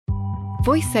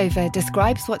VoiceOver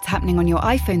describes what's happening on your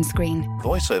iPhone screen.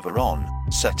 VoiceOver on,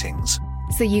 settings.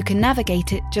 So you can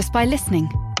navigate it just by listening.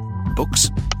 Books,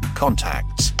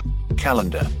 contacts,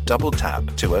 calendar, double tap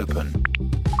to open.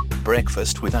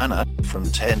 Breakfast with Anna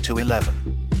from 10 to 11.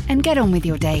 And get on with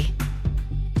your day.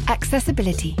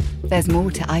 Accessibility. There's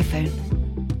more to iPhone.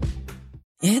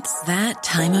 It's that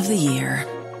time of the year.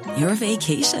 Your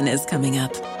vacation is coming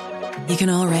up. You can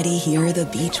already hear the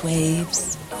beach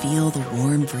waves, feel the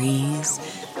warm breeze,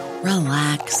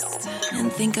 relax,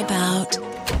 and think about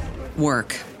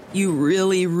work. You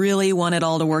really, really want it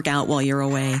all to work out while you're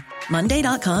away.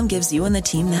 Monday.com gives you and the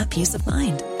team that peace of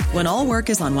mind. When all work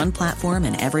is on one platform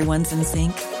and everyone's in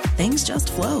sync, things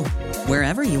just flow.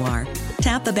 Wherever you are,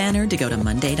 tap the banner to go to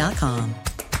Monday.com.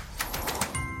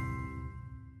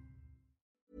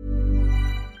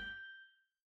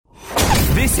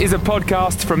 This is a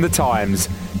podcast from The Times.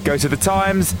 Go to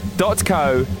thetimes.co.uk.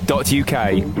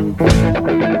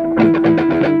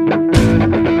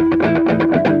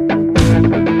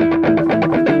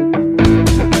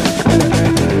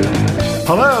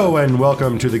 Hello and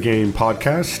welcome to the Game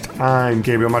Podcast. I'm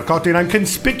Gabriel Marcotti and I'm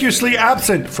conspicuously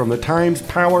absent from the Times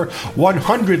Power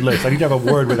 100 list. I need to have a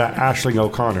word with that Aisling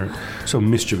O'Connor. So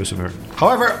mischievous of her.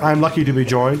 However, I'm lucky to be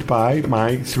joined by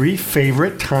my three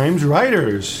favorite Times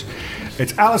writers.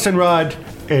 It's Alison Rudd,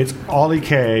 it's Ollie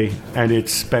Kay, and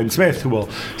it's Ben Smith, who will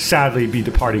sadly be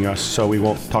departing us, so we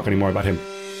won't talk anymore about him.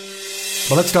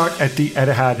 But let's start at the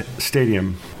Etihad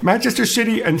Stadium. Manchester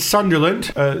City and Sunderland,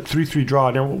 3-3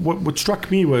 draw. Now, what struck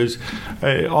me was,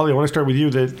 Ollie, I want to start with you,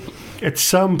 that at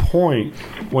some point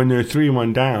when they're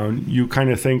 3-1 down, you kind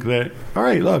of think that, all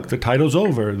right, look, the title's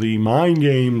over. The mind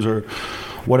games or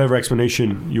whatever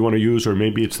explanation you want to use, or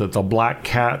maybe it's the black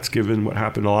cats, given what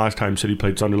happened the last time City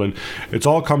played Sunderland. It's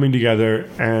all coming together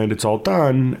and it's all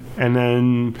done. And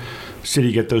then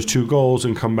City get those two goals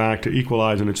and come back to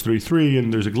equalise, and it's 3-3,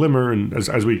 and there's a glimmer. And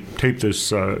as we tape this,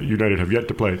 United have yet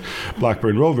to play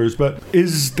Blackburn Rovers. But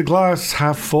is the glass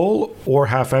half full or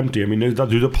half empty? I mean,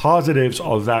 do the positives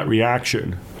of that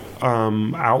reaction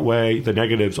outweigh the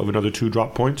negatives of another 2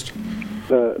 drop points?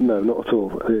 No, not at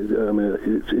all. I mean,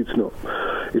 it's not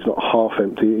half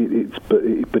empty.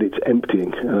 But it's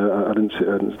emptying. I don't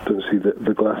see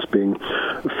the glass being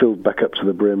filled back up to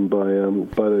the brim by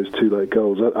those 2 late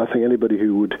goals. I think anybody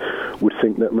who would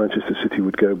think that Manchester City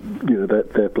would go,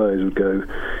 their players would go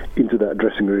into that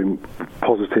dressing room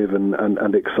positive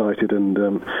and excited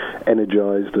and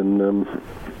energised and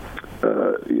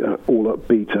all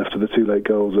upbeat after the 2 late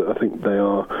goals. I think they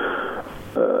are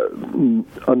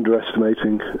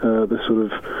underestimating the sort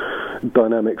of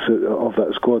dynamics of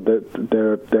that squad.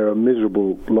 They're a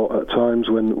miserable lot at times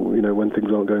when things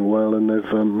aren't going well, and they've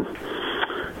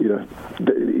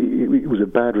it was a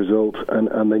bad result,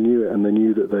 and they knew it, and they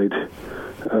knew that they'd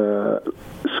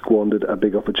squandered a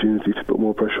big opportunity to put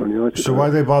more pressure on United. So why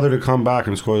they bother to come back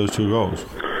and score those 2 goals?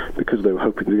 Because they were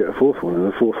hoping to get a 4th one, and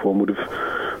the 4th one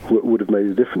would have made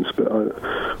a difference. But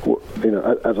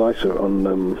as I saw it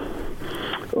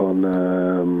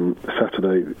on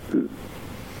Saturday,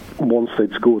 once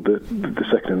they'd scored the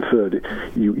second and third,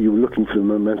 you were looking for the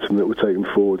momentum that would take them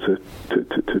forward to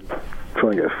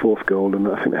try and get a 4th goal, and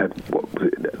I think they had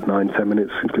 9-10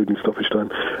 minutes, including stoppage time,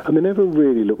 and they never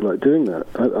really looked like doing that.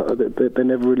 They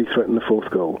never really threatened the 4th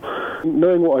goal.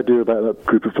 Knowing what I do about that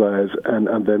group of players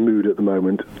and their mood at the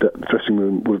moment, that dressing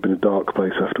room would have been a dark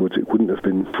place afterwards. It wouldn't have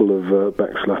been full of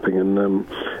backslapping and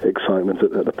excitement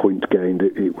at the point gained.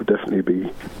 It would definitely be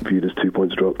viewed as 2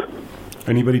 points dropped.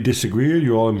 Anybody disagree?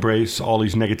 You all embrace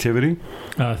Ollie's negativity?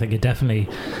 I think it definitely,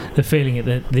 the feeling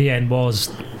at the end was,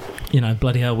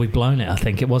 bloody hell, we've blown it. I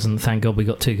think it wasn't, thank God we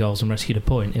got 2 goals and rescued a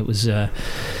point. It was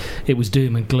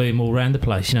doom and gloom all around the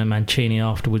place. Mancini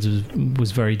afterwards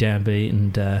was very downbeat,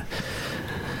 and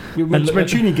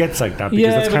Mancini gets like that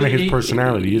because that's kind of his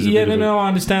personality, isn't it? No, I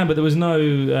understand, but there was no,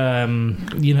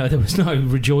 there was no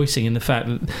rejoicing in the fact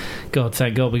that, God,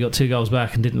 thank God we got 2 goals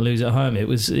back and didn't lose at home. It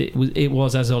was,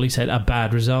 as Ollie said, a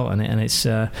bad result, and it's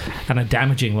and a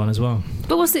damaging one as well.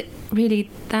 But was it really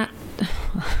that?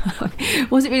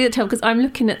 Was it really that tough? Because I'm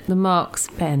looking at the marks,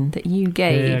 Ben, that you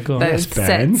gave both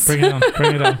sets. Bring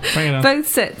it on. Both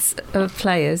sets of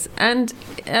players and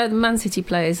Man City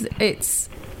players. It's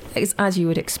as you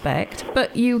would expect,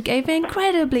 but you gave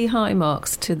incredibly high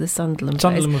marks to the Sunderland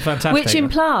players, were fantastic, which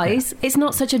implies it's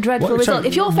not such a dreadful result.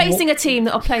 If you're facing a team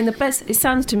that are playing the best, it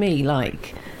sounds to me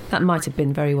like that might have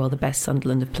been very well the best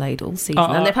Sunderland have played all season,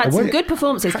 and they've had some good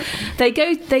performances. They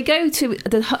go to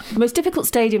the most difficult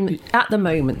stadium at the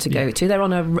moment to go to. They're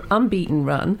on an unbeaten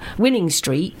run, winning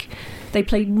streak. They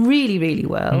played really, really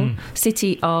well.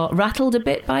 City are rattled a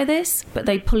bit by this, but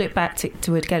they pull it back to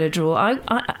get a draw.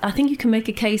 I think you can make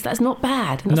a case that's not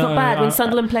bad. That's not bad when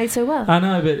Sunderland played so well. I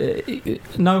know,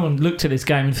 but no one looked at this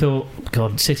game and thought,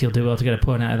 God, City will do well to get a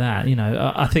point out of that. You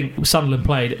know, I think Sunderland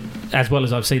played as well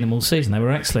as I've seen them all season. They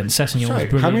were excellent. Sessegnon was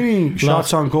brilliant. How many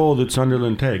shots on goal did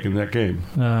Sunderland take in that game?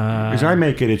 As I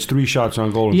make it's 3 shots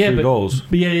on goal and 3 goals.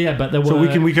 But there were. So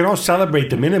we can all celebrate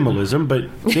the minimalism, but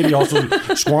City also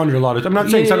squandered a lot of. I'm not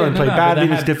saying Sunderland played badly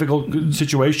in this difficult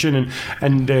situation,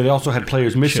 and they also had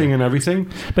players missing and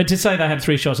everything. But to say they had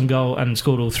 3 shots on goal and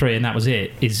scored all 3 and that was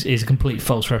it is a complete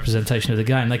false representation of the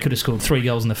game. They could have scored 3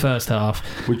 goals in the first half.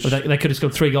 They could have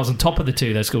scored 3 goals on top of the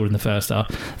 2 they scored in the first half.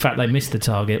 In fact, they missed the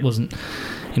target. It wasn't.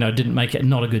 Didn't make it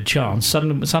not a good chance.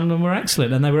 Sunderland were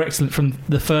excellent, and they were excellent from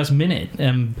the first minute.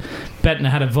 Bentner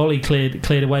had a volley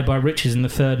cleared away by Richards in the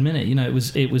 3rd minute.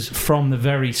 It was from the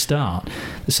very start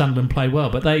the Sunderland played well,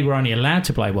 but they were only allowed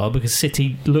to play well because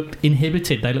City looked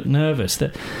inhibited. They looked nervous.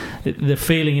 The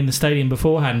feeling in the stadium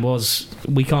beforehand was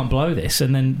we can't blow this,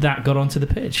 and then that got onto the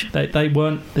pitch. They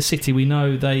weren't the City we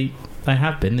know they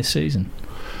have been this season.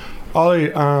 Ollie,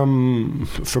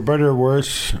 for better or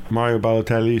worse, Mario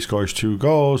Balotelli scores 2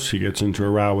 goals. He gets into a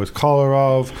row with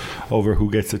Kolarov over who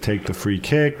gets to take the free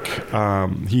kick.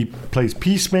 He plays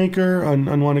peacemaker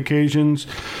on one occasions,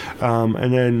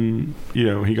 and then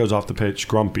he goes off the pitch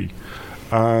grumpy.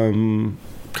 Kind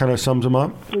of sums him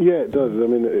up. Yeah, it does. I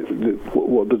mean,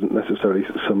 what doesn't necessarily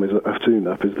sum his afternoon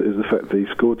up is the fact that he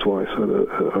scored twice.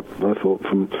 I thought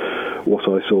from what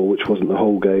I saw, which wasn't the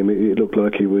whole game, it looked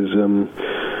like he was.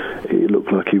 It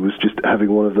looked like he was just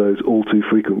having one of those all too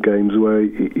frequent games where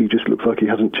he just looks like he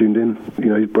hasn't tuned in.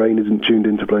 His brain isn't tuned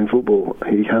into playing football.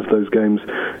 He has those games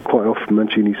quite often.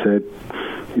 Mancini said,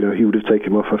 he would have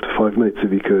taken him off after 5 minutes if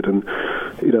he could. And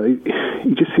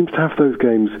he just seems to have those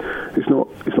games. It's not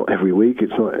every week.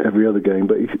 It's not every other game.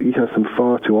 But he has them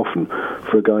far too often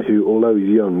for a guy who, although he's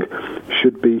young,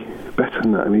 should be better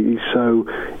than that. I mean, he's so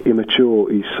immature.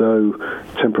 He's so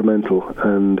temperamental.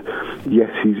 And yes,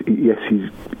 he's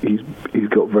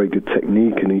got very good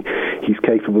technique, and he's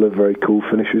capable of very cool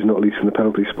finishes, not least in the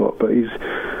penalty spot. But I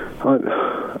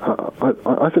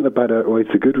think the bad outweighs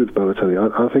the good with Balotelli.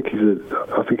 I think he's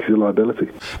a liability.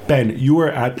 Ben, you were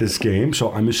at this game,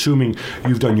 so I'm assuming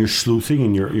you've done your sleuthing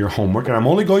and your homework, and I'm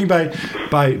only going by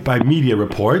media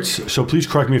reports. So please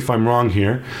correct me if I'm wrong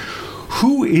here.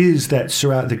 Who is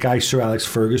the guy Sir Alex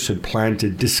Ferguson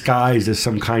planted, disguised as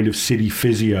some kind of city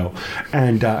physio,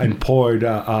 and poured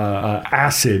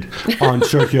acid on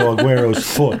Sergio Aguero's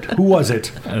foot? Who was it?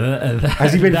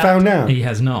 Has he been found now? He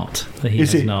has not. He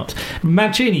has not.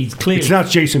 Mancini's clearly. It's not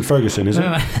Jason Ferguson, is it?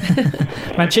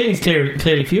 Mancini's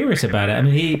clearly furious about it. I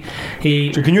mean,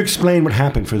 he. So can you explain what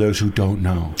happened for those who don't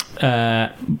know?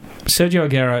 Sergio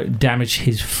Aguero damaged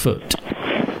his foot.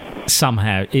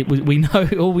 Somehow we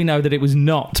know that it was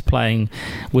not playing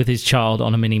with his child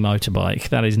on a mini motorbike.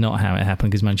 That is not how it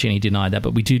happened, because Mancini denied that.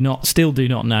 But we still do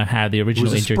not know how the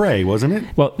original injury. It was a spray, wasn't it?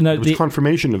 Well, no, it was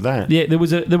confirmation of that. Yeah, there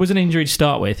was an injury to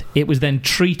start with. It was then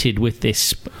treated with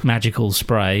this magical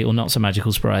spray, or not so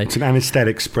magical spray. It's an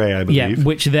anaesthetic spray, I believe. Yeah,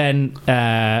 which then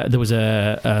there was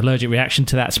a allergic reaction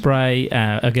to that spray.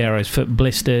 Aguero's foot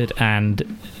blistered,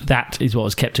 and that is what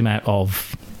has kept him out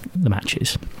of the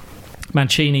matches.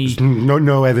 Mancini.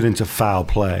 No evidence of foul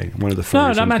play. One of the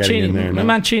first. No,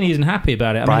 Mancini isn't happy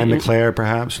about it. Brian McClare,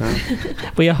 perhaps. No?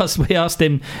 we asked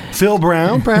him. Phil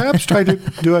Brown, perhaps, tried to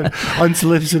do an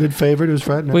unsolicited favour to his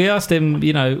friend. No? We asked him.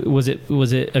 Was it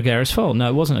Aguero's fault? No,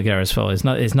 it wasn't Aguero's fault.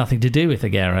 It's nothing to do with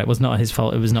Aguero. It was not his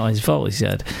fault. It was not his fault. He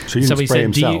said. So he spray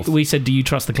himself. We said, do you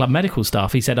trust the club medical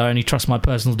staff? He said, I only trust my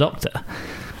personal doctor.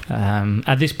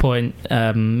 At this point,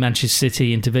 Manchester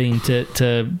City intervened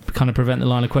to kind of prevent the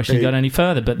line of questioning going any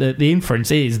further. But the inference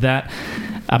is that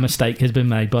a mistake has been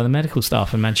made by the medical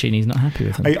staff, and Mancini's not happy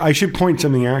with it. I should point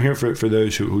something out here for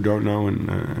those who don't know,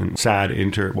 and sad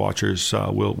Inter watchers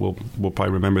will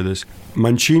probably remember this.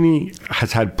 Mancini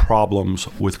has had problems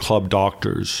with club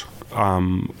doctors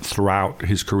throughout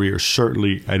his career,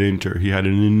 certainly at Inter. He had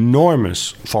an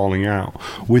enormous falling out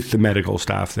with the medical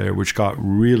staff there, which got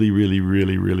really, really,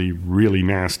 really, really, really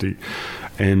nasty,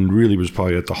 and really was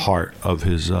probably at the heart of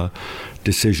his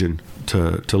decision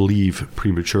to leave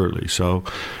prematurely. So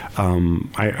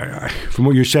I from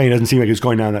what you're saying, it doesn't seem like it's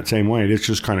going down that same way. It's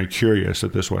just kind of curious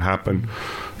that this would happen.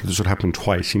 This would happen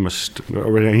twice.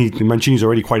 Mancini's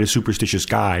already quite a superstitious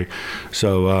guy,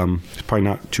 so he's probably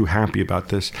not too happy about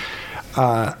this.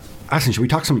 Aston, should we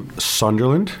talk some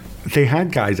Sunderland? They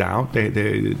had guys out.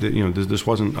 This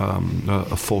wasn't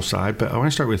a full side, but I want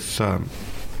to start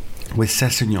with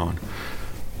Sessegnon.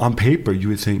 on paper, you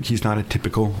would think he's not a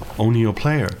typical O'Neill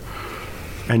player.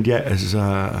 And yet, as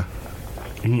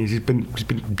he's been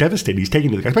devastated. He's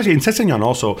taken to the guy. Especially, and Sessegnon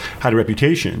also had a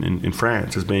reputation in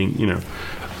France as being,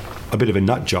 a bit of a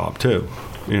nut job too.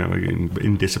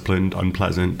 Indisciplined,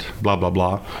 unpleasant, blah, blah,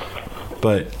 blah.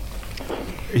 But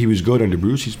he was good under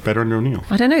Bruce. He's better under O'Neill.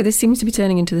 I don't know. This seems to be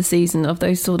turning into the season of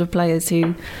those sort of players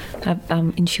who have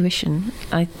intuition.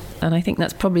 I think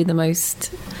that's probably the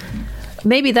most...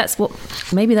 Maybe that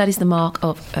is the mark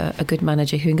of a good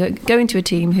manager who can go into a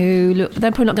team who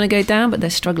they're probably not going to go down, but they're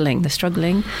struggling,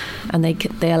 and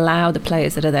they allow the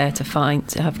players that are there to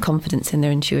have confidence in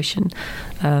their intuition.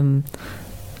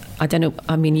 I don't know.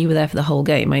 I mean, you were there for the whole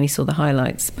game. I only saw the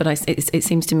highlights, but it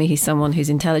seems to me he's someone who's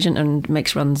intelligent and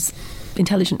makes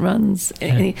intelligent runs.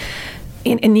 Yeah.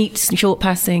 In neat, short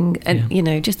passing,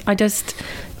 and just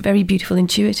very beautiful,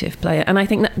 intuitive player. And I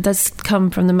think that does come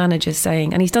from the manager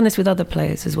saying, and he's done this with other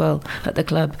players as well at the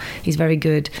club. He's very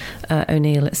good,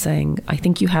 O'Neill, at saying, "I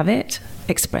think you have it.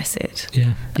 Express it."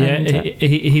 Yeah, and,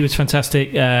 he was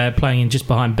fantastic playing in just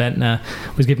behind Bentner.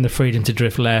 Was given the freedom to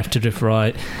drift left, to drift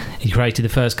right. He created the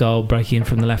first goal, breaking in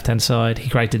from the left-hand side. He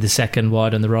created the second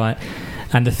wide on the right.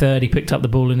 And the third, he picked up the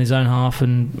ball in his own half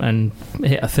and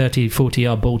hit a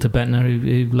 40-yard ball to Bentner,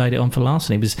 who laid it on for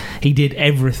Larson. He did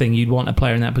everything you'd want a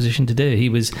player in that position to do. It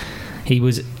was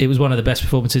one of the best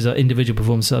performances, individual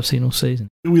performances I've seen all season.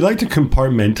 We like to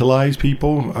compartmentalize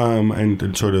people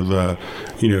and sort of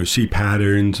see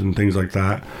patterns and things like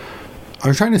that. I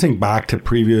was trying to think back to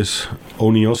previous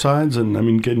O'Neill sides, and I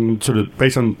mean, getting sort of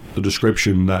based on the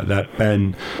description that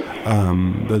Ben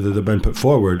that Ben put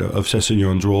forward of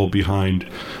Sessegnon's role behind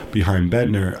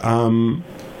Bentner.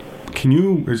 Can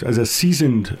you, as a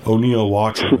seasoned O'Neill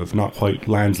watcher of not quite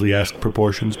Lansley-esque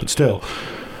proportions, but still,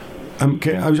 I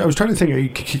was trying to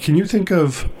think. Can you think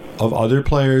of other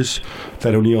players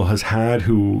that O'Neill has had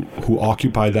who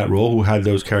occupied that role, who had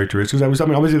those characteristics? I was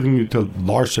obviously thinking to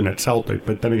Larson at Celtic,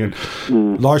 but then again,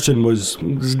 Larson was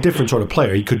a different sort of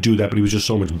player. He could do that, but he was just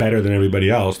so much better than everybody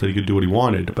else that he could do what he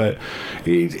wanted. But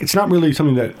it's not really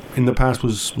something that in the past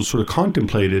was sort of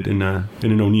contemplated in an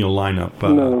O'Neill lineup.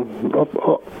 No,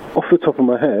 off the top of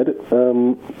my head,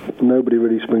 nobody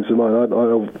really springs to mind.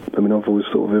 I've always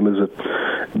thought of him as a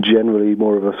generally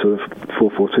more of a sort of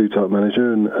 4-4-2 type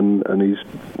manager, and he's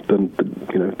done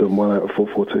well out of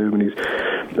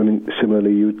 4-4-2.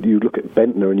 Similarly, you look at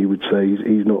Bentner and you would say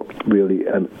he's not really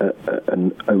an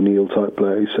O'Neill type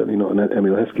player. He's certainly not an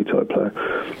Emil Heskey type player,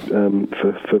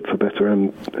 for better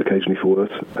and occasionally for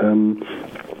worse.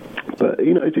 But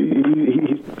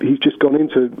he's just gone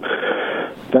into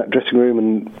that dressing room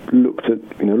and looked at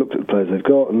the players they've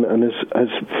got and has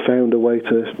found a way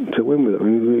to win with it. I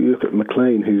mean, you look at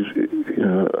McLean, who's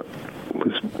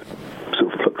was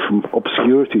sort of plucked from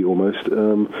obscurity almost,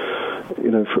 from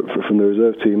the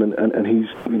reserve team, and he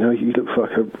looks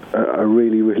like a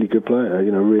really, really good player,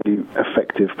 really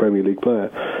effective Premier League player.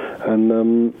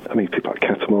 And people like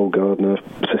Catamol, Gardner,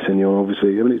 Sessegnon,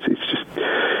 obviously. I mean,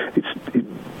 they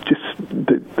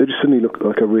just suddenly look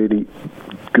like a really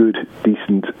good,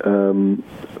 decent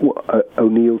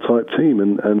O'Neill type team,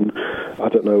 and I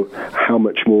don't know how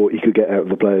much more he could get out of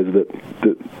the players that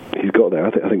he's got there.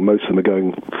 I think most of them are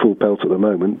going full pelt at the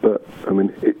moment, but I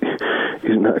mean,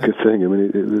 isn't that a good thing? I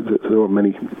mean, there aren't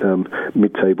many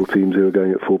mid-table teams who are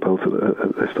going at full pelt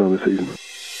at this time of the season.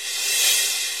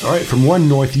 All right, from one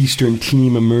northeastern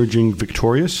team emerging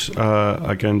victorious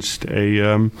against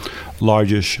a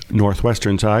largish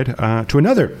northwestern side to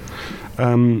another.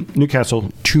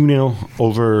 Newcastle 2-0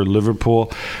 over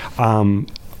Liverpool.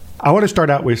 I want to start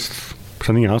out with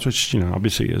something else, which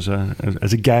obviously as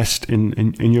a guest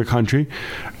in your country,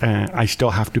 I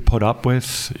still have to put up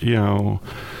with.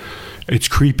 It's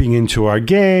creeping into our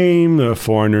game. The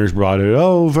foreigners brought it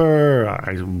over.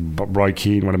 Roy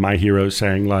Keane, one of my heroes,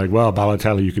 saying well,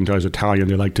 Balotelli, you can tell, is Italian.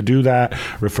 They like to do that,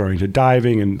 referring to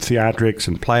diving and theatrics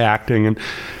and play acting. And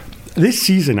this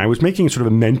season, I was making sort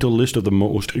of a mental list of the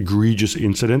most egregious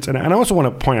incidents, and I also want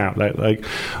to point out that,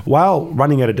 while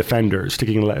running at a defender,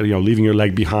 leaving your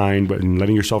leg behind, but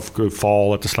letting yourself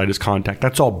fall at the slightest contact,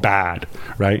 that's all bad,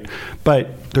 right?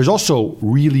 But there's also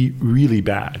really, really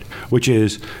bad, which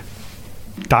is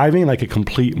diving like a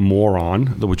complete moron,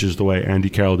 which is the way Andy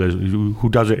Carroll does, who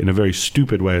does it in a very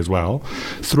stupid way as well.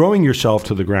 Throwing yourself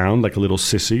to the ground like a little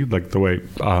sissy, like the way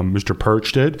Mr.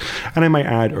 Perch did. And I might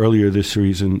add, earlier this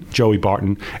season, Joey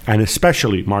Barton, and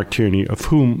especially Mark Tierney, of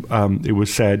whom it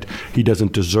was said he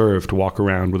doesn't deserve to walk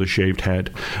around with a shaved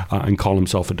head and call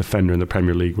himself a defender in the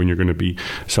Premier League when you're going to be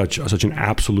such an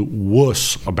absolute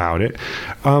wuss about it.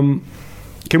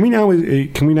 Can we now,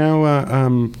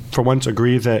 for once,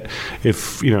 agree that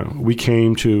if we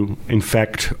came to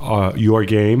infect your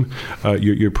game,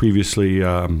 your previously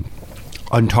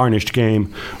untarnished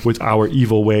game, with our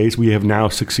evil ways, we have now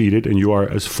succeeded, and you are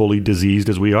as fully diseased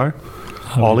as we are?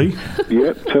 Ollie?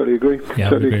 Yeah, totally agree. Yeah,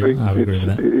 totally agree. I would agree with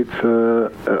that.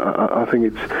 I think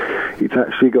it's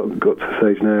actually got to the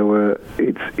stage now where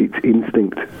it's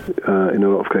instinct. In a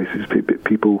lot of cases,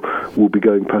 people will be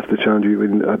going past the challenge.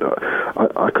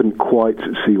 I couldn't quite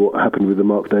see what happened with the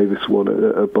Mark Davis one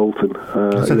at Bolton.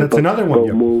 So that's another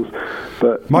one. Malls,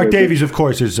 but Mark Davies, of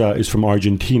course, is from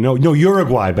Argentina. No,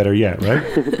 Uruguay. Better yet, right?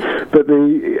 But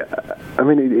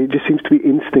it just seems to be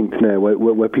instinct now,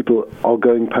 where people are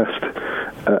going past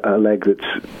a leg that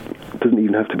doesn't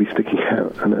even have to be sticking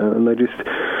out, and they just,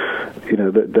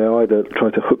 they either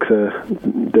try to hook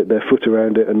their foot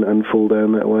around it and fall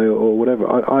down that way, or whatever.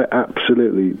 I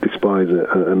absolutely despise it,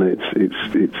 and it's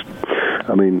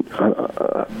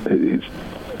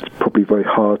probably very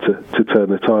hard to turn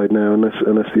the tide now,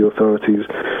 unless the authorities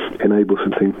enable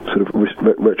something sort of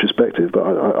retrospective. But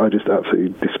I just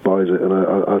absolutely despise it, and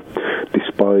I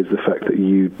despise the fact that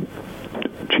you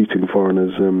cheating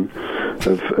foreigners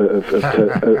have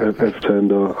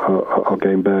turned our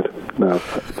game bad. No,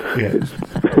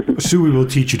 Sui will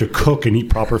teach you to cook and eat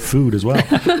proper food as well.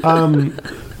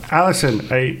 Alison,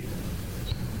 I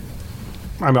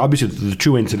mean, obviously the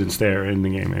two incidents there in the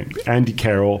game: Andy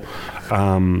Carroll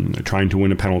trying to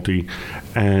win a penalty,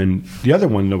 and the other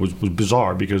one that was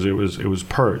bizarre because it was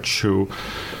Perch who.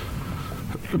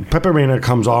 Pepe Reina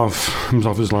comes off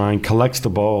his line, collects the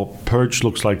ball. Perch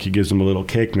looks like he gives him a little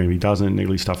kick, maybe he doesn't,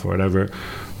 niggly stuff or whatever.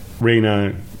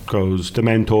 Reina goes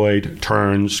dementoid,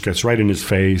 turns, gets right in his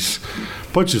face,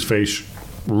 puts his face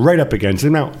right up against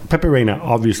him. Now, Pepe Reina,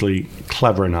 obviously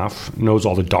clever enough, knows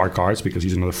all the dark arts because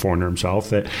he's another foreigner himself,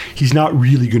 that he's not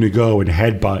really going to go and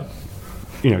headbutt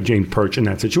James Perch in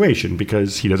that situation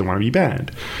because he doesn't want to be banned.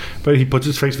 But he puts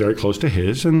his face very close to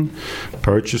his, and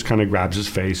Perch just kind of grabs his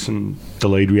face and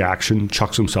delayed reaction,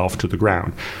 chucks himself to the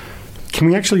ground. Can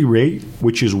we actually rate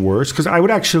which is worse? Because I would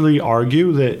actually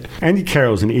argue that Andy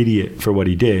Carroll's an idiot for what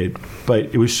he did, but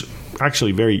it was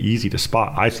actually very easy to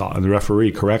spot, I thought, and the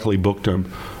referee correctly booked him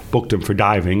for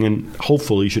diving, and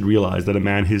hopefully should realize that a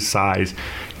man his size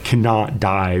cannot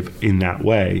dive in that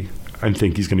way and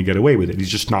think he's going to get away with it. He's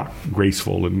just not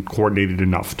graceful and coordinated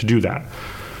enough to do that.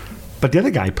 But the other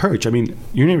guy, Perch, I mean,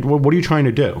 what are you trying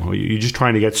to do? Are you just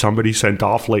trying to get somebody sent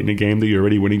off late in a game that you're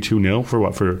already winning 2-0 for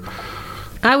what?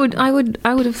 I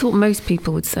would have thought most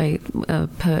people would say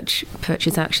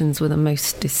Perch's actions were the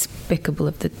most despicable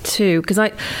of the two, because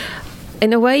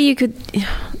in a way, you could.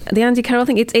 The Andy Carroll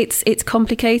thing, it's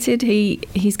complicated.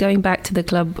 He's going back to the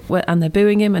club and they're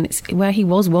booing him, and it's where he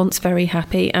was once very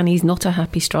happy, and he's not a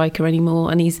happy striker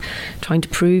anymore, and he's trying to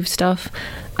prove stuff.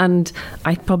 And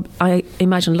I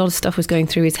imagine a lot of stuff was going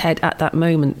through his head at that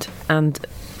moment, and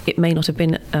it may not have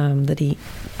been that he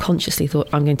consciously thought,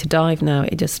 I'm going to dive now.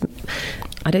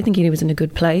 I don't think he was in a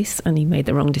good place, and he made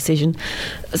the wrong decision.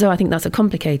 So I think that's a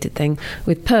complicated thing.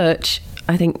 With Perch,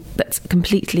 I think that's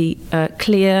completely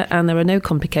clear, and there are no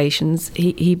complications.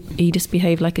 He just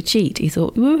behaved like a cheat. He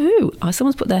thought, woohoo!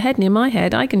 Someone's put their head near my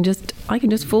head. I can just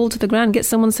fall to the ground, get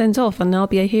someone sent off, and I'll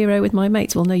be a hero with my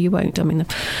mates. Well, no, you won't. I mean,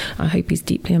 I hope he's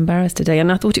deeply embarrassed today.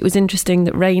 And I thought it was interesting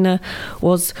that Reina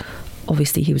was.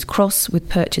 Obviously, he was cross with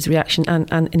Perch's reaction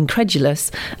and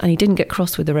incredulous, and he didn't get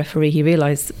cross with the referee. He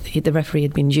realised the referee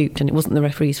had been duped, and it wasn't the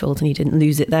referee's fault, and he didn't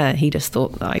lose it there. He just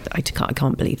thought, I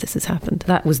can't believe this has happened.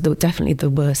 That was definitely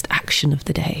the worst action of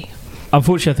the day.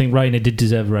 Unfortunately, I think Reina did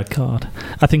deserve a red card.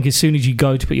 I think as soon as you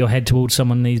go to put your head towards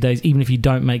someone these days, even if you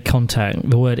don't make contact,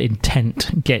 the word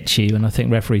intent gets you, and I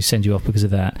think referees send you off because of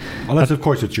that. Unless, of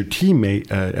course, it's your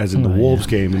teammate, as in the Wolves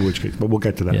game, in which case, but we'll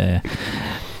get to that. Yeah.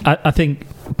 I think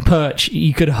Perch,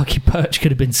 you could argue Perch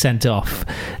could have been sent off.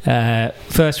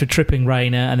 First for tripping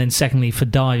Reina, and then secondly for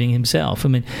diving himself. I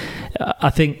mean,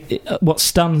 I think what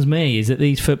stuns me is that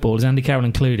these footballers, Andy Carroll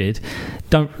included,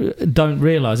 don't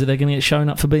realise that they're going to get shown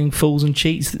up for being fools and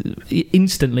cheats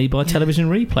instantly by television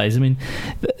replays. I mean,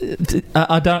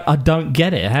 I don't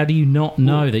get it. How do you not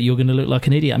know that you're going to look like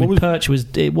an idiot? I mean, Perch was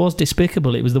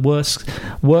despicable. It was the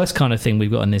worst kind of thing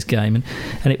we've got in this game,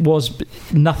 and it was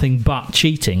nothing but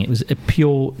cheating. It was a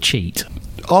pure cheat.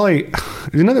 Ollie,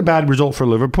 another bad result for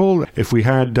Liverpool. If we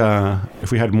had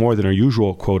more than our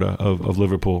usual quota of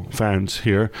Liverpool fans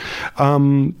here,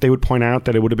 they would point out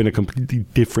that it would have been a completely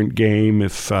different game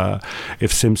if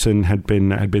Simpson had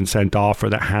been sent off, or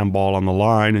that handball on the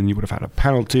line, and you would have had a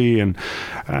penalty and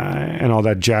all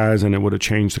that jazz, and it would have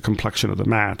changed the complexion of the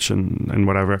match and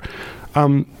whatever.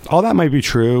 All that might be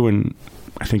true, and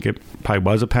I think it probably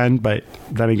was a pen, but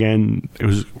then again, it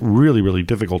was really, really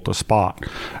difficult to spot.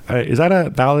 Is that a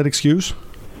valid excuse?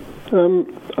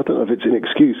 I don't know if it's an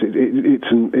excuse.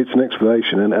 It's an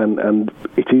explanation, and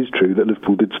it is true that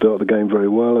Liverpool did start the game very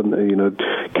well, and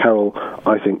Carroll,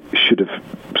 I think, should have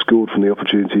scored from the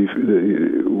opportunity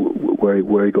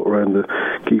where he got around the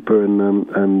keeper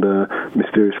and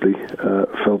mysteriously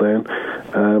fell down.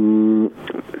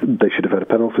 They should have had a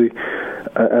penalty,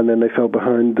 and then they fell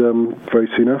behind very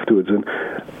soon afterwards. And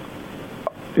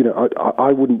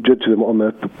I wouldn't judge them on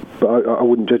their, I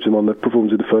wouldn't judge them on their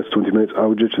performance in the first 20 minutes. I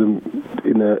would judge them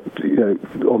in their,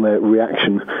 on their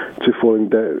reaction to falling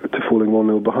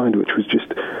 1-0 behind, which was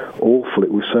just awful.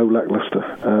 It was so lacklustre.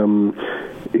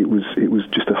 It was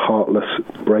just a heartless,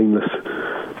 brainless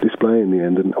display in the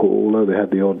end. And although they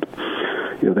had the odd,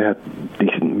 they had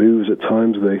decent moves at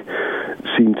times. They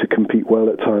seemed to compete well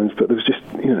at times, but there was just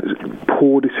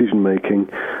poor decision making,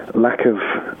 lack of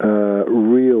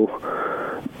real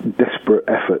desperate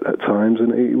effort at times,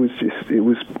 and it was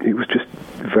just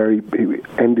very. It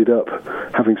ended up,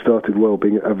 having started well,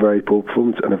 being a very poor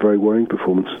performance and a very worrying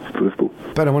performance for Liverpool.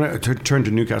 But I want to turn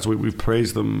to Newcastle. We've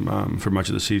praised them for much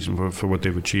of the season for what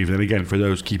they've achieved, and again, for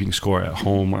those keeping score at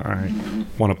home, I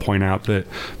want to point out that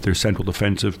their central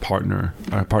defensive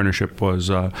partnership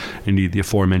was indeed the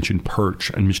aforementioned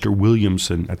Perch and Mr.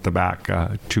 Williamson at the back.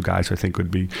 Two guys I think would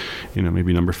be,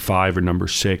 maybe number 5 or number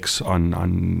 6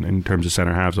 on in terms of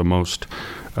centre halves on most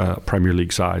Premier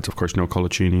League sides. Of course, no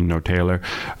Colaccini, no Taylor,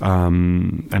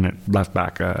 and at left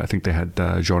back, I think they had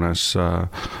Jonas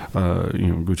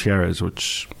Gutierrez,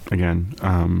 which again,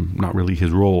 not really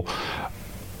his role.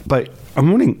 But I'm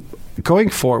wondering, going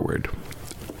forward,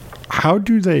 how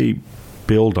do they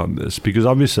build on this? Because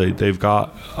obviously they've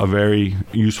got a very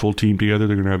useful team together.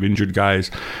 They're going to have injured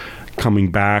guys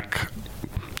coming back.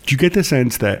 Do you get the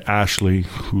sense that Ashley,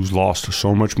 who's lost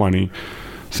so much money,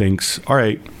 thinks, all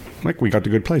right, we got the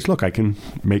good place. Look, I can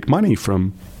make money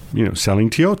from, selling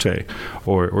Tiote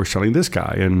or selling this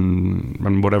guy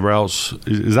and whatever else.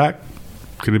 Is that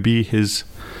going to be his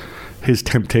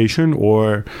temptation,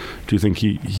 or do you think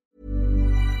he...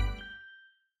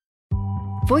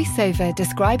 VoiceOver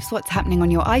describes what's happening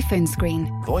on your iPhone screen.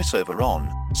 VoiceOver on,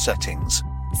 settings.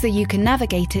 So you can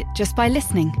navigate it just by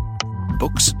listening.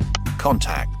 Books,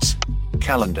 contacts,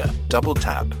 calendar, double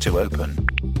tap to open.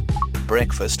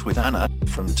 Breakfast with Anna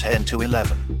from 10 to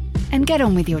 11. And get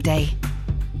on with your day.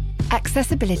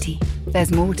 Accessibility.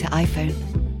 There's more to iPhone.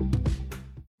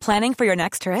 Planning for your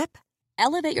next trip?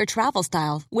 Elevate your travel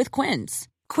style with Quince.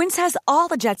 Quince has all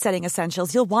the jet-setting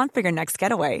essentials you'll want for your next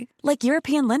getaway, like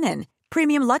European linen,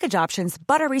 premium luggage options,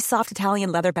 buttery soft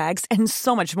Italian leather bags, and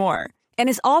so much more. And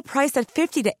is all priced at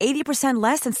 50 to 80%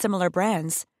 less than similar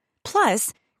brands.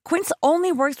 Plus, Quince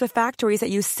only works with factories that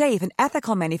use safe and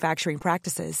ethical manufacturing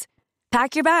practices.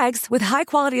 Pack your bags with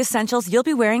high-quality essentials you'll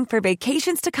be wearing for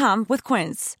vacations to come with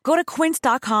Quince. Go to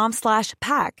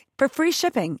quince.com/pack for free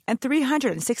shipping and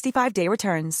 365-day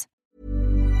returns.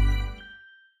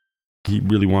 He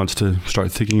really wants to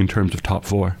start thinking in terms of top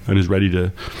 4 and is ready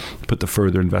to put the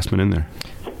further investment in there.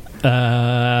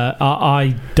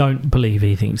 I don't believe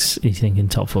he's thinking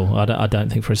top 4. I don't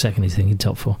think for a second he's thinking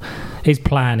top 4. His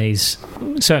plan is,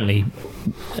 certainly,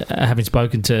 having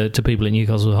spoken to people at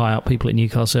Newcastle, high up people at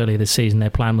Newcastle earlier this season, their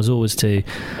plan was always to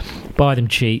buy them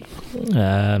cheap,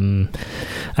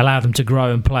 allow them to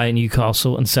grow and play at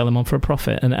Newcastle and sell them on for a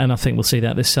profit. And I think we'll see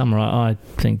that this summer. I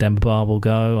think Demba Ba will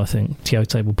go. I think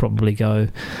Tiote will probably go.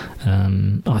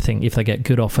 I think if they get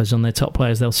good offers on their top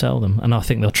players, they'll sell them. And I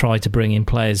think they'll try to bring in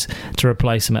players to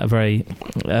replace them at very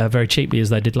cheaply, as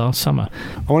they did last summer.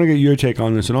 I want to get your take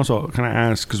on this, and also kind of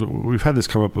ask, because we've had this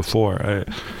come up before.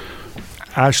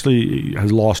 Ashley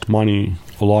has lost a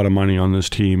lot of money on this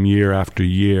team year after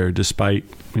year, despite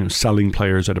selling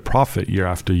players at a profit year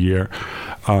after year.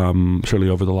 Certainly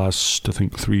over the last, I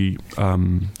think, 3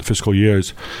 fiscal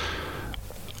years.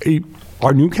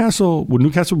 Would Newcastle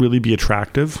really be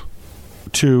attractive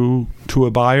to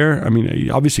a buyer? I mean,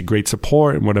 obviously great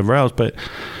support and whatever else, but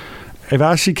if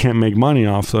Ashley can't make money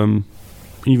off them,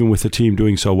 even with the team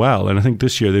doing so well, and I think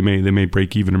this year they may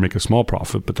break even or make a small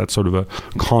profit, but that's sort of a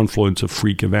confluence of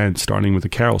freak events, starting with the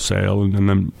Carroll sale and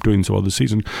then doing so well this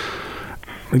season.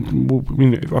 I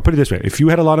mean, I'll put it this way: if you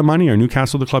had a lot of money, are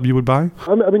Newcastle the club you would buy?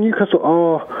 I mean, Newcastle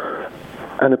are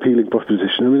an appealing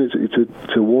proposition. I mean,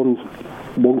 it's a one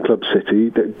club city.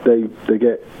 They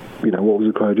get, what was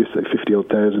the crowd just say,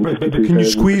 50,000, 52,000. Can you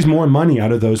squeeze more money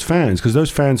out of those fans? Because those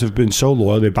fans have been so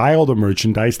loyal. They buy all the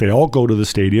merchandise. They all go to the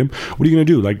stadium. What are you going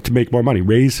to do, to make more money?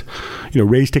 Raise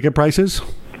ticket prices?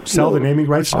 sell the naming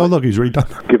rights? Oh, look, he's already done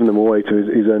that. Giving them away to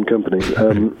his own company.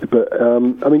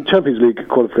 Champions League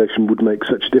qualification would make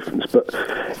such a difference. But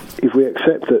if we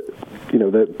accept that,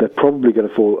 they're probably going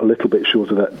to fall a little bit short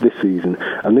of that this season.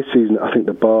 And this season, I think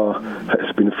the bar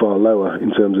has been far lower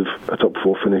in terms of a top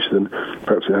 4 finish than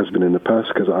perhaps it has been in the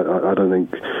past. Because I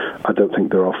don't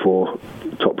think there are 4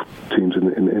 top teams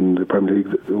in the Premier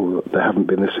League, or there haven't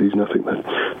been this season. I think that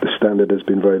the standard has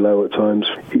been very low at times.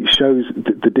 It shows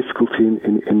the difficulty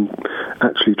in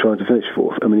actually trying to finish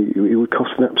 4th. I mean, it would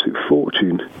cost an absolute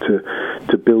fortune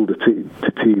to build a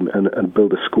team and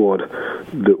build a squad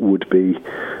that would be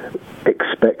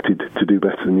expected to do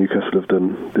better than Newcastle have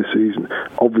done this season.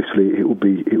 Obviously, it would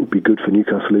be good for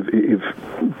Newcastle if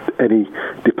any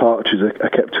departures are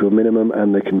kept to a minimum,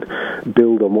 and they can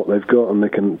build on what they've got, and they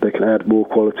can add more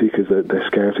quality, because their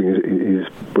scouting is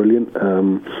brilliant.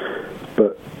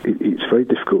 But it's very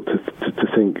difficult to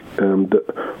think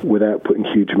that without putting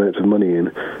huge amounts of money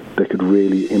in, they could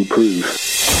really improve.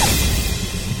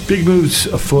 Big moves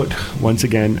afoot once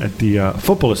again at the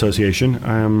Football Association.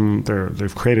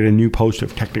 They've created a new post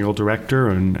of technical director,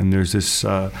 and there's this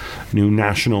new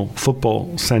National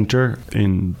Football Centre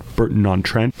in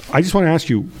Burton-on-Trent. I just want to ask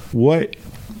you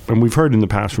and we've heard in the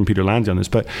past from Peter Landsey on this,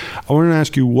 but I want to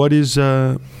ask you,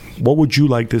 what would you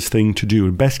like this thing to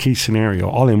do? Best case scenario.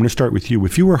 Ollie, I'm going to start with you.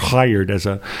 If you were hired as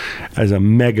a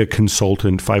mega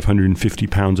consultant,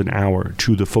 £550 an hour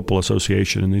to the Football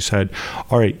Association, and they said,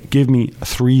 all right, give me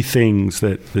 3 things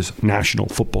that this National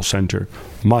Football Centre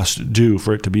must do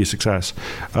for it to be a success,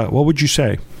 what would you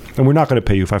say? And we're not going to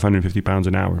pay you £550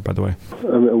 an hour, by the way.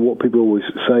 What people always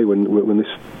say when this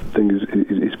thing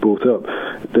is brought up,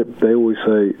 they always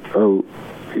say,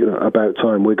 about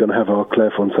time, we're going to have our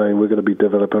Clairefontaine, we're going to be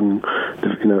developing,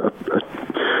 it's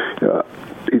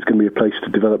going to be a place to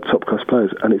develop top-class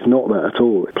players, and it's not that at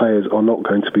all. Players are not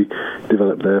going to be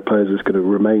developed there. Players are going to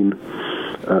remain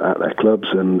at their clubs,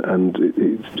 and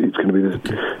it's going to be this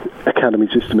academy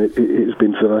system. It's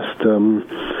been for the last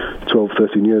 12,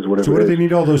 13 years, whatever. So what do they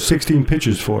need all those 16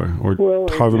 pitches for, or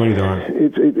however many there are?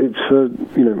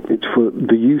 It's for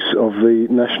the use of the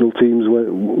national teams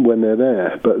when they're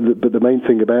there. But the main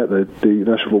thing about the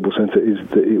National Football Centre is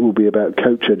that it will be about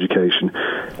coach education,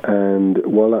 and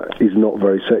while that is not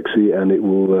very sexy, and it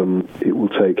will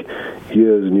take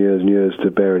years and years and years to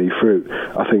bear any fruit,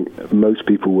 I think most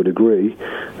people would agree.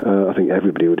 I think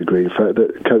everybody would agree, in fact,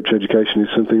 that coach education is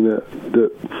something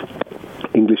that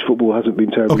English football hasn't been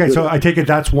terribly good. Okay, so I take it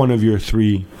that's one of your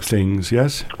 3 things,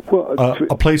 yes? Well,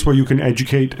 a place where you can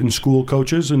educate and school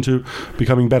coaches into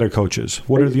becoming better coaches.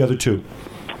 What are the other 2?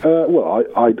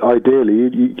 Ideally,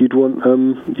 you'd want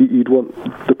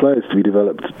the players to be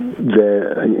developed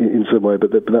there in some way,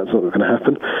 but that's not going to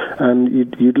happen. And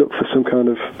you'd look for some kind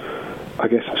of, I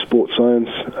guess, sports science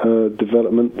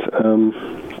development,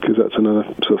 because that's another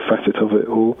sort of facet of it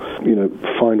all.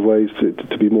 Find ways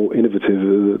to be more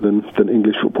innovative than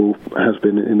English football has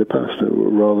been in the past,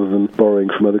 rather than borrowing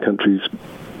from other countries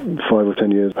 5 or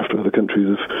 10 years after other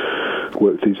countries have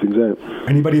worked these things out.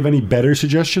 Anybody have any better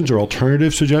suggestions or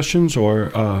alternative suggestions,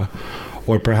 or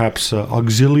perhaps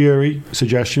auxiliary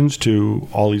suggestions to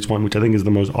Ollie's one, which I think is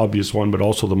the most obvious one, but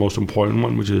also the most important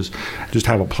one, which is just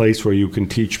have a place where you can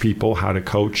teach people how to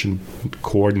coach and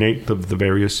coordinate the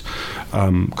various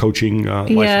coaching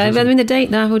licenses. I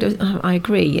mean, I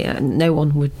agree. Yeah, no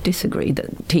one would disagree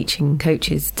that teaching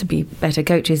coaches to be better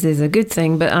coaches is a good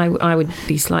thing, but I would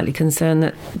be slightly concerned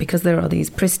that because there are these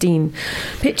pristine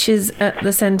pitches at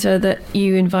the centre, that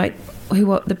you invite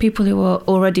the people who are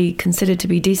already considered to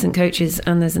be decent coaches,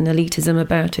 and there's an elitism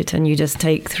about it, and you just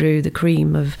take through the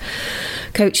cream of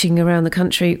coaching around the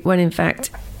country, when in fact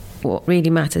what really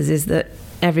matters is that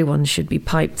everyone should be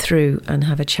piped through and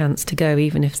have a chance to go,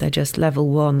 even if they're just level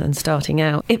 1 and starting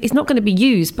out. It's not going to be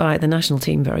used by the national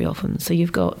team very often, so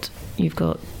you've got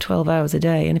 12 hours a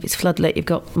day, and if it's floodlit, you've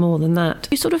got more than that.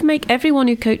 You sort of make everyone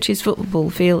who coaches football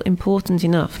feel important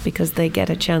enough because they get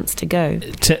a chance to go.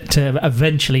 To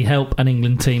eventually help an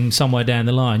England team somewhere down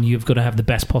the line, you've got to have the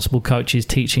best possible coaches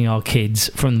teaching our kids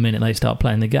from the minute they start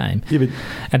playing the game. Yeah,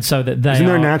 and so that they isn't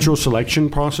there a natural selection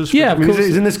process? Yeah, of course.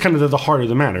 Isn't this kind of the heart of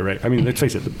the matter, right? I mean, let's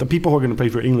face it, the people who are going to play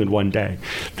for England one day,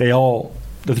 the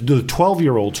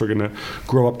 12-year-olds are going to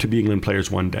grow up to be England players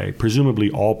one day,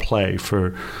 presumably all play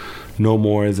for no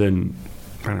more than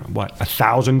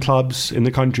 1,000 clubs in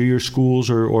the country, or schools,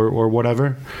 or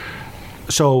whatever.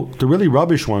 So the really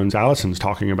rubbish ones Alison's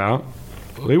talking about,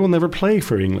 they will never play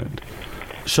for England.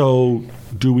 So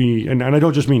do we? And I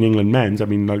don't just mean England men's. I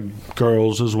mean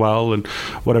girls as well, and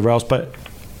whatever else. But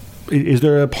is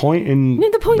there a point in? No,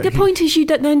 the point is you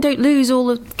don't lose all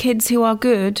the kids who are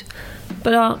good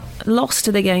but are lost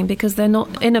to the game because they're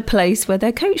not in a place where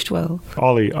they're coached well.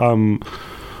 Ollie,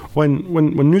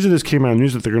 when news of this came out,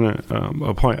 news that they're going to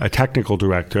appoint a technical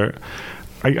director,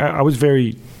 I was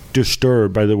very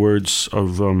disturbed by the words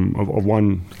of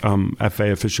one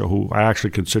FA official who I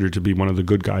actually consider to be one of the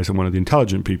good guys and one of the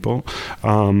intelligent people.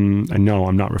 And no,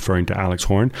 I'm not referring to Alex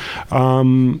Horn,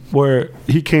 where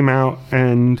he came out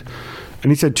and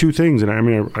he said two things. And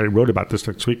I wrote about this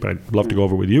next week, but I'd love to go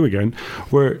over it with you again,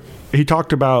 where he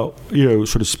talked about,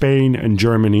 sort of Spain and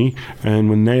Germany, and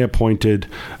when they appointed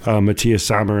Matthias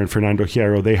Sammer and Fernando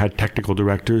Hierro, they had technical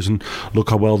directors, and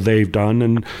look how well they've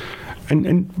done.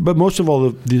 But most of all,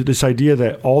 this idea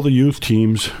that all the youth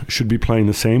teams should be playing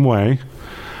the same way,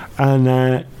 and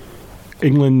that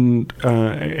England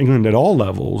at all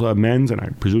levels, men's and I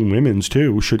presume women's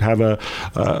too, should have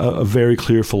a very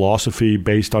clear philosophy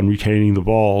based on retaining the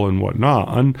ball and whatnot.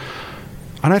 And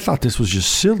I thought this was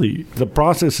just silly. The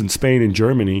process in Spain and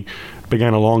Germany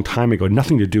began a long time ago,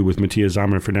 nothing to do with Matthias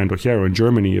Sammer and Fernando Hierro. In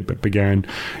Germany, it began,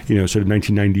 sort of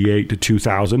 1998 to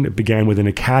 2000. It began with an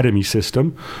academy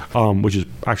system, which is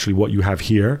actually what you have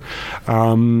here.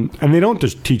 And they don't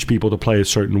just teach people to play a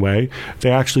certain way.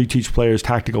 They actually teach players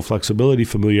tactical flexibility,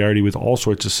 familiarity with all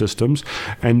sorts of systems,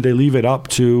 and they leave it up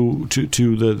to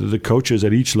the coaches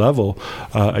at each level,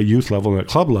 at youth level and at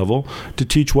club level, to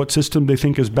teach what system they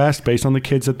think is best based on the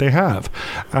kids that they have.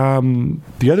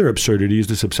 The other absurdity is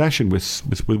this obsession with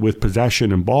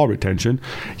possession and ball retention.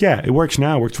 Yeah, it works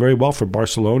now. It works very well for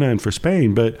Barcelona and for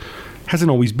Spain, but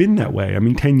hasn't always been that way.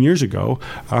 10 years ago,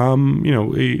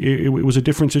 it was a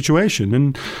different situation.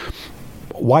 And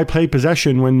why play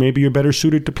possession when maybe you're better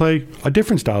suited to play a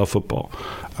different style of football?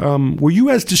 Were you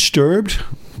as disturbed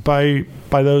by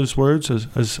those words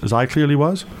as I clearly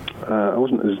was? I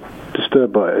wasn't as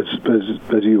disturbed by it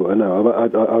as you were. No,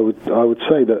 I would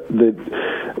say that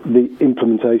the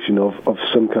implementation of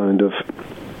some kind of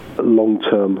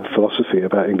long-term philosophy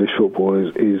about English football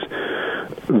is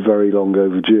very long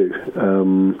overdue.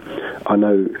 I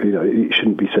know it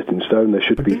shouldn't be set in stone. There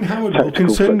should be Howard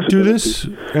Wilkinson do this,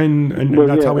 and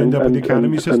that's how we end up with the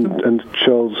academy system. And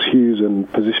Charles Hughes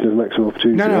and position of maximum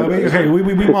opportunity. No, okay,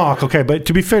 we mock, okay, but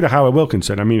to be fair to Howard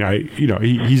Wilkinson,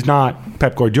 he's not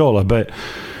Pep Guardiola, but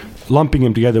lumping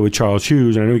him together with Charles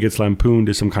Hughes, and I know he gets lampooned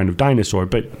as some kind of dinosaur,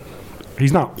 but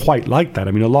he's not quite like that.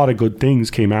 A lot of good things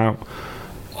came out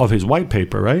of his white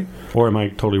paper, right? Or am I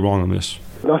totally wrong on this?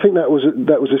 I think that was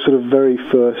a sort of very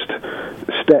first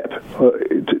step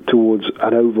towards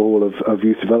an overhaul of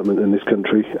youth development in this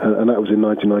country, and that was in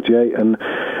 1998. And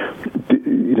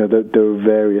there were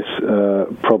various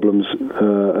problems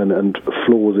and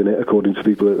flaws in it, according to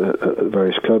people at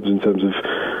various clubs, in terms of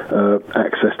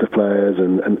access to players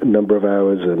and number of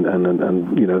hours and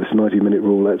this 90-minute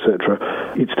rule, etc.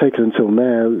 It's taken until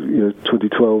now,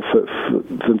 2012, for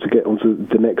them to get onto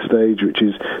the next stage, which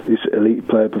is this elite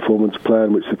player performance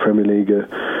plan, which the Premier League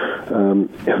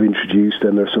have introduced,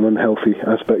 and there are some unhealthy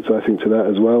aspects, I think, to that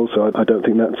as well. So I don't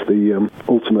think that's the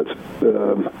ultimate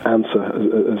answer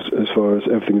as far as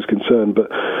everything is concerned.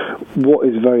 But what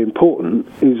is very important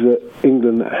is that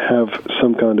England have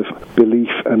some kind of belief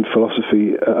and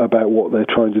philosophy about what they're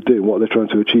trying to do, what they're trying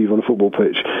to achieve on a football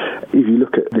pitch. If you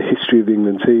look at the history of the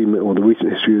England team, or the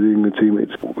recent history of the England team,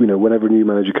 it's whenever a new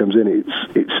manager comes in,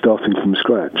 it's starting from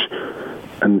scratch.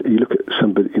 And you look at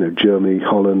somebody, Germany,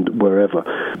 Holland, wherever,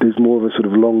 there's more of a sort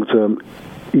of long-term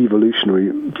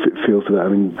evolutionary feel to that.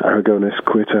 Aragonés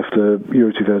quit after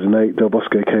Euro 2008. Del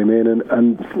Bosque came in,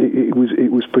 and it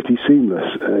was pretty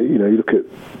seamless. You look at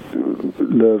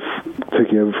Löw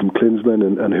taking over from Klinsmann,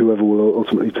 and whoever will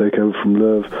ultimately take over from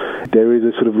Löw. There is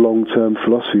a sort of long-term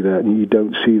philosophy there, and you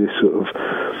don't see this sort of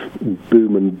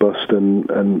boom and bust and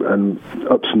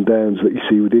ups and downs that you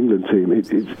see with the England team.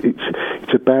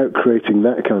 It's about creating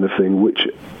that kind of thing, which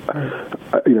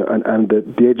and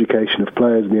the education of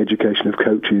players and the education of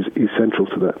coaches is central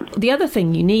to that. The other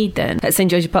thing you need then at St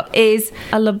George's Park is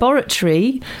a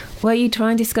laboratory where you try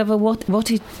and discover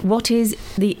what is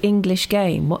the English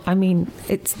game.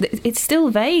 It's still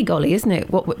vague, Ollie, isn't it?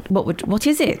 What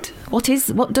is it?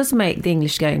 What does make the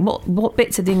English game? What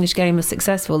bits of the English game are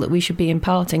successful that we should be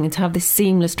imparting, and to have this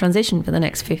seamless transition for the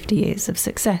next 50 years of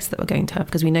success that we're going to have,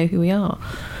 because we know who we are.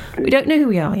 We don't know who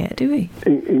we are yet, do we?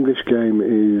 English game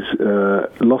is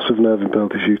loss of nerve in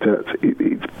penalty shootouts.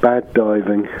 It's bad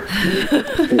diving.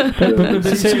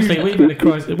 But seriously,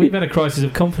 we've had a crisis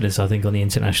of confidence, I think, on the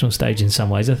international stage in some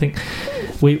ways. I think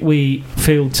we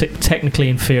feel technically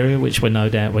inferior, which we're no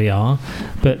doubt we are,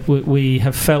 but we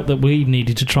have felt that we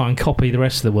needed to try and copy the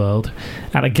rest of the world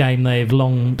at a game they've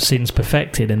long since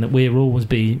perfected, and that we'll always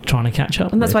be trying to catch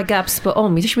up. And that's why Gab's spot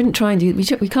on. We shouldn't try and do. We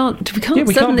can't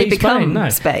suddenly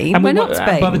become Spain. And we're not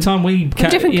Spain. By the time by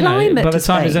the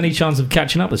time there's any chance of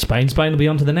catching up with Spain will be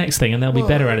on to the next thing, and they'll be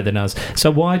better at it than us.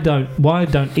 So why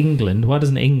doesn't England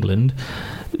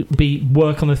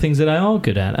work on the things that they are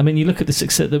good at? I mean, you look at the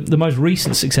success, the most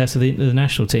recent success of the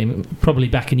national team, probably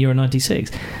back in Euro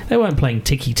 '96. They weren't playing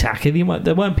tiki-taka. They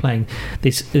weren't playing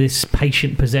this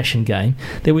patient possession game.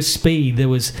 There was speed. There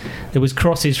was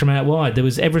crosses from out wide. There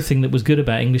was everything that was good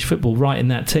about English football right in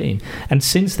that team. And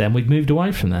since then, we've moved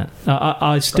away from that.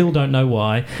 I still don't know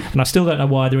why, and I still don't know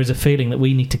why there is a feeling that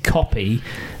we need to copy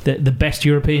the best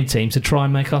European teams to try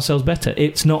and make ourselves better.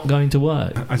 It's not going to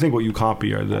work. I think what you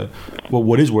copy are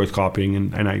what is worth copying,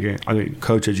 and I think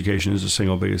coach education is the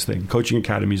single biggest thing. Coaching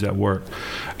academies that work,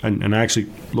 and I actually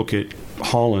look at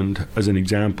Holland as an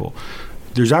example.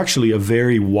 There's actually a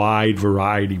very wide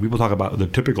variety. People talk about the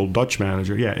typical Dutch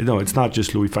manager. Yeah, no, it's not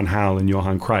just Louis van Gaal and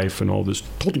Johan Cruyff and all this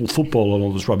total football and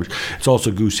all this rubbish. It's also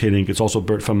Guus Hiddink. It's also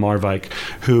Bert van Marwijk,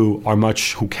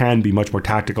 who can be much more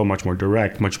tactical, much more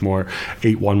direct, much more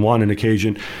 8-1-1 on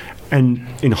occasion. And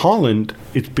in Holland,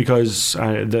 it's because,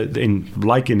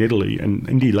 like in Italy, and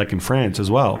indeed like in France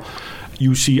as well,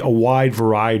 you see a wide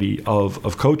variety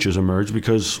of coaches emerge,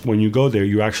 because when you go there,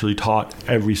 you're actually taught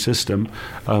every system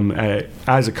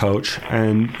as a coach,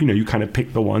 and you kind of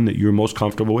pick the one that you're most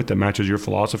comfortable with, that matches your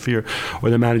philosophy or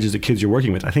that manages the kids you're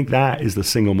working with. I think that is the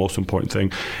single most important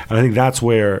thing, and I think that's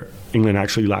where England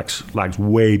actually lags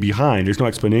way behind. There's no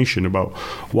explanation about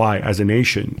why, as a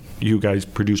nation, you guys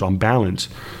produce on balance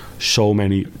so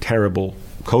many terrible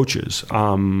coaches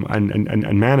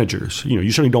and managers. You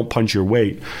certainly don't punch your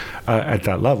weight at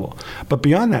that level. But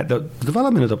beyond that, the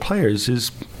development of the players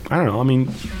is, I don't know, I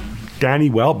mean,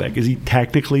 Danny Welbeck, is he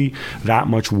technically that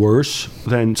much worse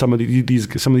than some of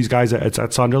these guys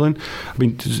at Sunderland? I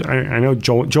mean, I know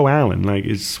Joe Allen,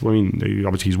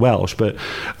 obviously he's Welsh, but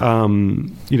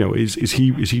is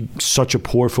he such a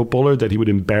poor footballer that he would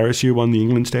embarrass you on the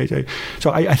England stage?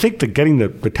 So I think that getting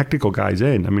the technical guys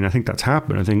in, I mean, I think that's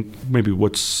happened. I think maybe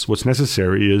what's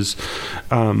necessary is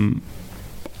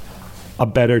a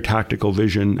better tactical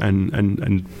vision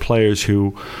and players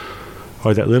who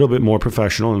are that little bit more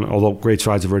professional, and although great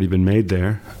strides have already been made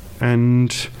there,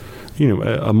 and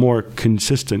a more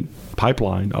consistent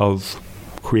pipeline of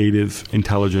creative,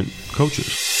 intelligent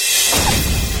coaches.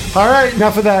 All right,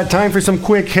 enough of that. Time for some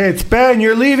quick hits. Ben,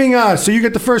 you're leaving us, so you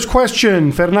get the first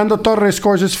question. Fernando Torres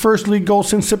scores his first league goal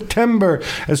since September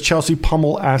as Chelsea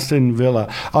pummel Aston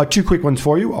Villa. Two quick ones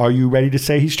for you. Are you ready to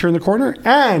say he's turned the corner?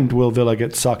 And will Villa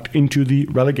get sucked into the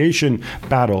relegation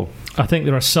battle? I think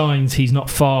there are signs he's not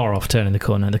far off turning the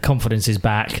corner. The confidence is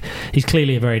back. He's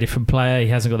clearly a very different player. He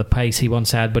hasn't got the pace he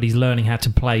once had, but he's learning how to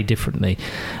play differently.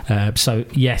 So,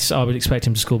 yes, I would expect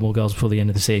him to score more goals before the end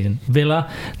of the season.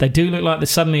 Villa, they do look like they're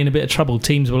suddenly in a bit of trouble.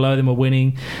 Teams below them are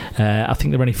winning. I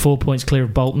think they're only 4 points clear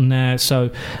of Bolton now.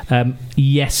 So,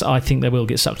 yes, I think they will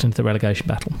get sucked into the relegation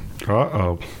battle.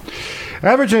 Uh-oh.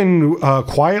 Everton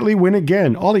quietly win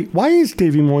again. Ollie, why is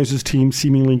Davy Moyes' team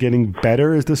seemingly getting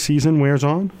better as the season wears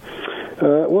on?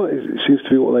 Well, it seems to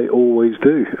be what they always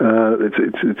do. It's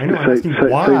the same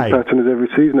pattern as every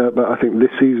season. But I think this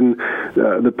season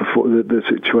the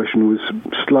situation was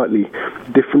slightly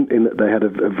different in that they had a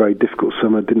very difficult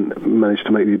summer, didn't manage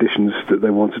to make the additions that they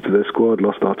wanted to their squad,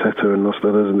 lost Arteta and lost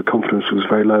others, and the confidence was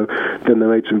very low. Then they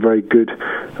made some very good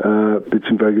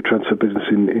transfer business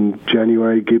in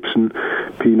January, Gibson,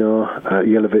 Pinar,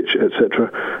 Jelavic,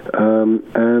 etc.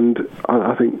 And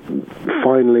I think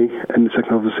finally in the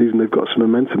second half of the season they've got some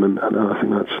momentum, and I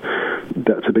think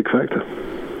that's a big factor.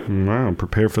 Wow,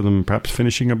 prepare for them perhaps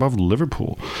finishing above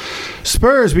Liverpool.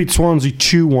 Spurs beat Swansea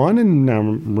 2-1 and now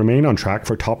remain on track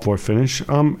for a top four finish.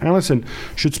 Alison,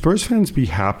 should Spurs fans be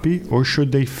happy, or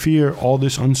should they fear all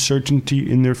this uncertainty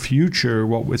in their future,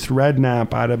 what with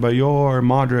Redknapp, Adebayor,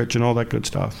 Modric and all that good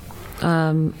stuff?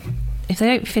 If they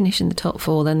don't finish in the top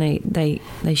four, then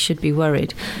they should be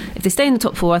worried. If they stay in the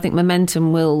top four, I think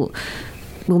momentum will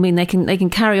mean they can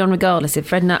carry on regardless.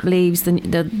 If Redknapp leaves, then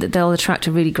they'll attract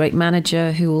a really great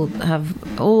manager who will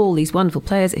have all these wonderful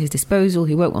players at his disposal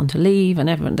who won't want to leave, and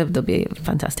there'll be a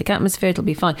fantastic atmosphere. It'll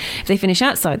be fine. If they finish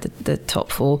outside the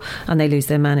top four and they lose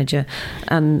their manager,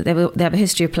 and they have a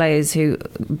history of players who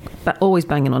always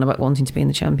banging on about wanting to be in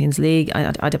the Champions League.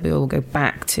 IW will go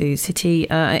back to City.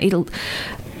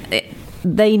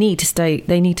 They need to stay.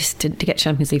 They need to get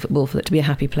Champions League football for it to be a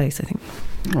happy place, I think.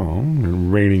 Oh,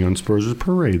 raining on Spurs'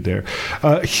 parade there.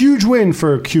 Huge win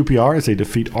for QPR as they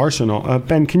defeat Arsenal.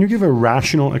 Ben, can you give a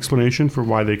rational explanation for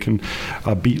why they can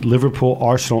beat Liverpool,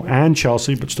 Arsenal, and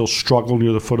Chelsea, but still struggle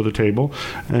near the foot of the table?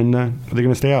 And are they going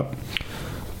to stay up?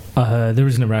 There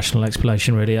isn't a rational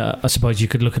explanation, really. I suppose you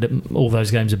could look at it. All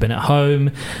those games have been at home.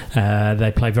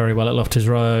 They play very well at Loftus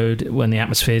Road. When the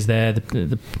atmosphere's there,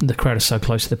 the crowd is so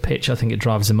close to the pitch, I think it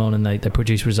drives them on, and they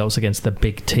produce results against the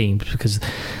big teams because they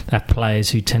have players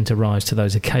who tend to rise to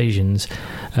those occasions.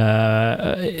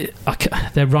 Their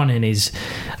running is...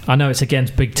 I know it's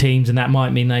against big teams, and that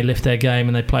might mean they lift their game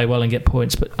and they play well and get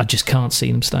points, but I just can't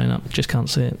see them staying up. Just can't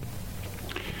see it.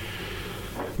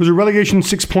 It was a relegation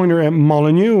 6-pointer at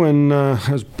Molineux, and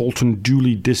as Bolton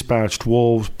duly dispatched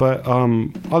Wolves. But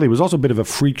Ollie, it was also a bit of a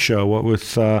freak show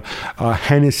with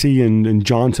Hennessy and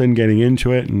Johnson getting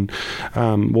into it, and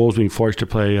Wolves being forced to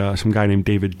play some guy named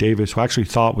David Davis, who I actually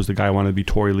thought was the guy who wanted to be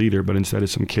Tory leader, but instead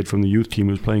is some kid from the youth team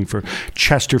who was playing for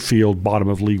Chesterfield, bottom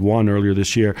of League One earlier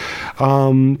this year.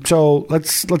 So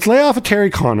let's lay off of Terry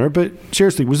Connor. But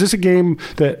seriously, was this a game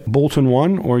that Bolton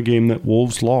won or a game that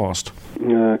Wolves lost?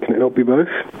 Can it not be both?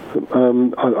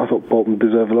 I thought Bolton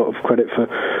deserve a lot of credit for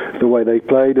the way they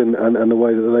played and the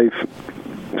way that they've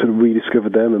sort of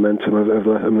rediscovered their momentum.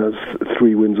 That's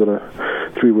 3 wins on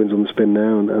the spin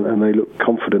now, and they look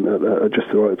confident at just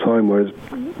the right time. Whereas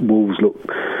Wolves look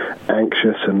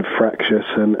anxious and fractious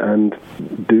and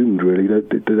doomed. Really,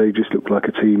 they just look like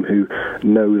a team who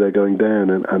know they're going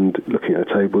down. And looking at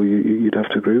a table, you'd have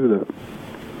to agree with it.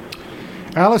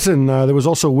 Alison, there was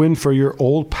also a win for your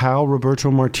old pal Roberto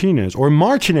Martinez, or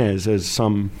Martinez, as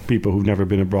some people who've never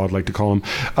been abroad like to call him.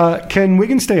 Can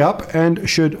Wigan stay up, and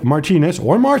should Martinez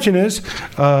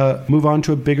move on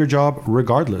to a bigger job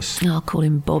regardless? I'll call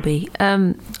him Bobby.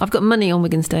 I've got money on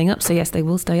Wigan staying up, so yes, they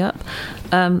will stay up.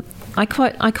 I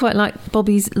quite like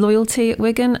Bobby's loyalty at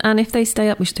Wigan, and if they stay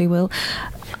up, which they will,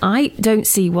 I don't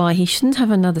see why he shouldn't have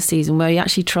another season where he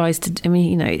actually tries to. I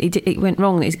mean, it went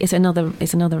wrong. It's another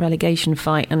relegation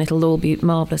fight, and it'll all be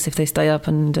marvellous if they stay up.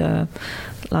 And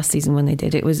last season when they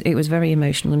did, it was very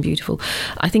emotional and beautiful.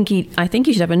 I think he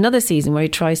should have another season where he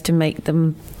tries to make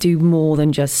them do more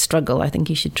than just struggle. I think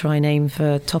he should try and aim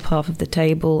for top half of the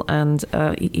table. And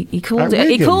he called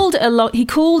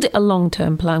it a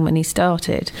long-term plan when he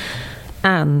started.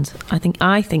 And I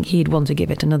think he'd want to give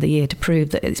it another year to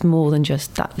prove that it's more than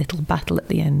just that little battle at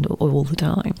the end all the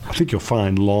time. I think you'll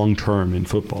find long-term in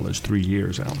football is 3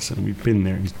 years, Alison. We've been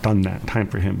there. He's done that. Time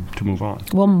for him to move on.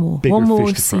 One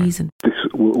more season. This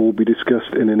will all be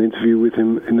discussed in an interview with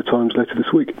him in the Times later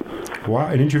this week. Wow,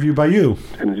 an interview by you?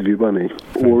 An interview by me.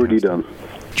 Fantastic. Already done.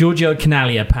 Giorgio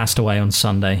Canaglia passed away on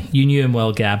Sunday. You knew him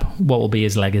well, Gab. What will be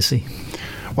his legacy?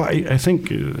 Well, I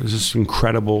think it's this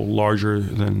incredible, larger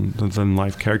than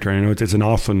life character. I know it's an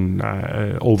often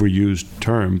overused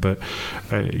term, but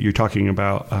you're talking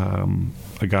about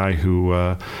a guy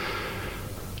who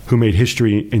made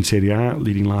history in Serie A,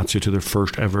 leading Lazio to their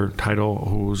first ever title,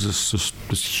 who was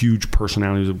this huge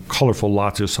personality. It was a colourful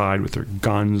Lazio side with their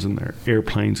guns and their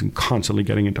airplanes and constantly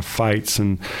getting into fights.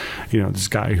 And, this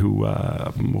guy who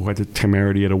had the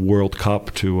temerity at a World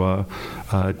Cup to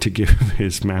give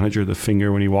his manager the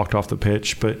finger when he walked off the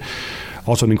pitch. But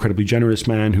also an incredibly generous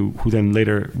man who then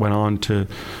later went on to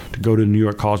go to the New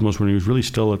York Cosmos when he was really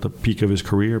still at the peak of his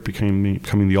career, becoming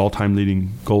the all-time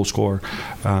leading goal scorer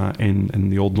in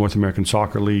the old North American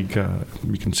Soccer League.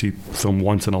 You can see film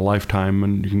Once in a Lifetime,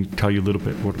 and you can tell you a little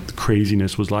bit what the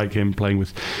craziness was like, him playing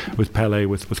with Pele,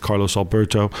 with Carlos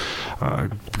Alberto. A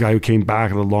guy who came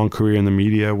back, had a long career in the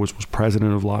media, was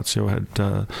president of Lazio,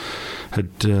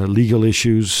 had legal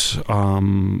issues,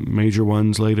 major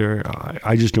ones later.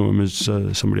 I just knew him as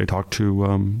somebody I talked to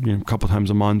a couple times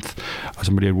a month,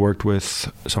 somebody I'd worked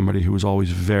with, somebody who was always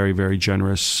very, very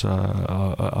generous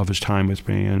of his time with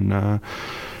me, and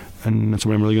that's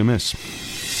what I'm really going to miss.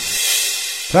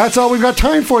 That's all we've got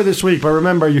time for this week. But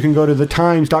remember, you can go to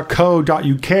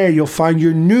thetimes.co.uk. You'll find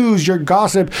your news, your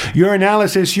gossip, your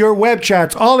analysis, your web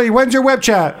chats. Ollie, when's your web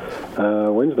chat?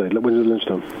 Wednesday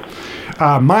lunchtime.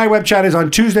 My web chat is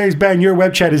on Tuesdays. Ben, your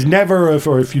web chat is never,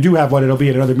 or if you do have one, it'll be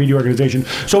at another media organization.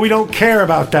 So we don't care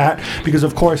about that because,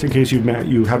 of course, in case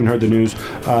you haven't heard the news,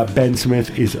 Ben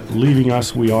Smith is leaving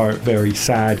us. We are very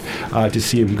sad to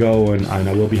see him go, and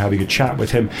I will be having a chat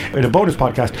with him in a bonus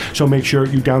podcast. So make sure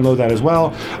you download that as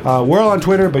well. We're all on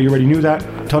Twitter, but you already knew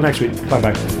that. Till next week.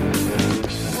 Bye-bye.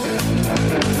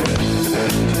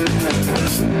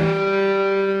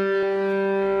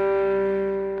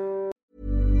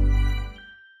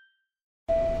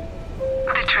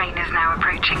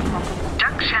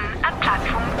 Junction at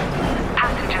platform.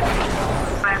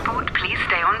 Passengers, airport, please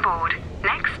stay on board.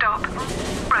 Next stop,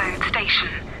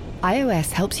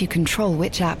 iOS helps you control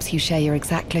which apps you share your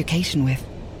exact location with.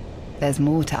 There's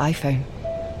more to iPhone.